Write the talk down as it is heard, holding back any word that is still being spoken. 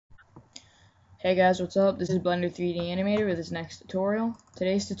Hey guys, what's up? This is Blender 3D Animator with this next tutorial.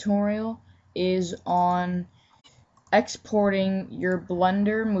 Today's tutorial is on exporting your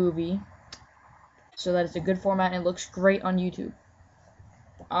Blender movie so that it's a good format and it looks great on YouTube.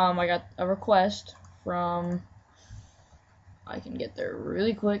 I got a request from, I can get there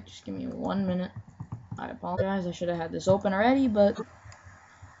really quick, just give me 1 minute. I apologize, I should have had this open already, but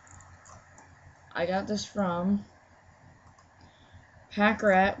I got this from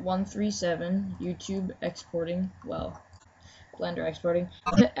Packrat137, YouTube exporting, well, Blender exporting,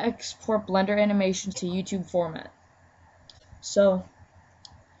 to export Blender animations to YouTube format. So,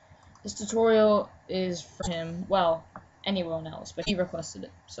 this tutorial is for him, well, anyone else, but he requested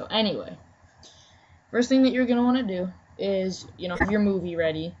it. So anyway, first thing that you're going to want to do is, have your movie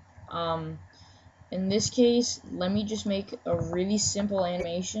ready. In this case, let me just make a really simple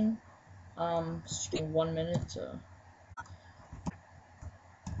animation. Just give me 1 minute to...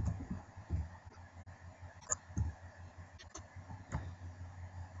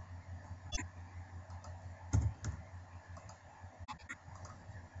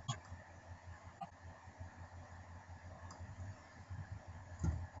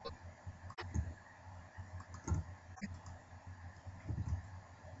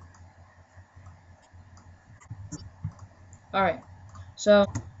 Alright, so,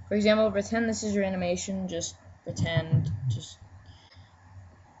 for example, pretend this is your animation, just pretend,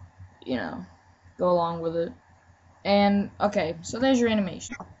 go along with it. And, okay, so there's your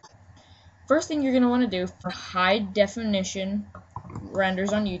animation. First thing you're going to want to do for high definition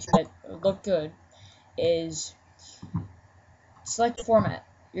renders on YouTube that look good is select format.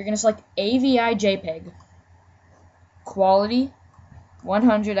 You're going to select AVI JPEG, quality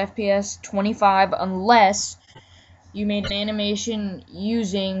 100 FPS 25 unless you made an animation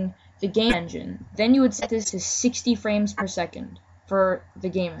using the game engine. Then you would set this to 60 frames per second for the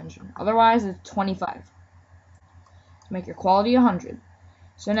game engine. Otherwise, it's 25. Make your quality 100.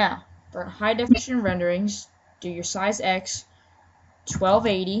 So now, for high definition renderings, do your size X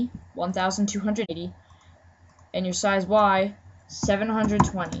 1280, 1280, and your size Y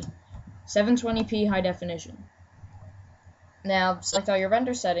 720, 720p high definition. Now, select all your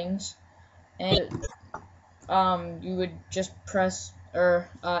render settings, and you would just press or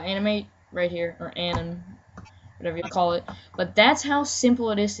animate right here, or anim, whatever you call it. But that's how simple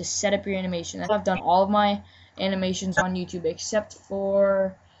it is to set up your animation. I've done all of my animations on YouTube except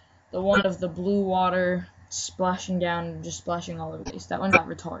for the one of the blue water splashing down, just splashing all over the place. That one got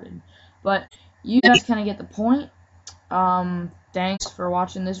retarded. But you guys kind of get the point. Thanks for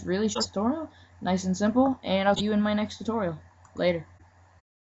watching this really short tutorial. Nice and simple. And I'll see you in my next tutorial. Later.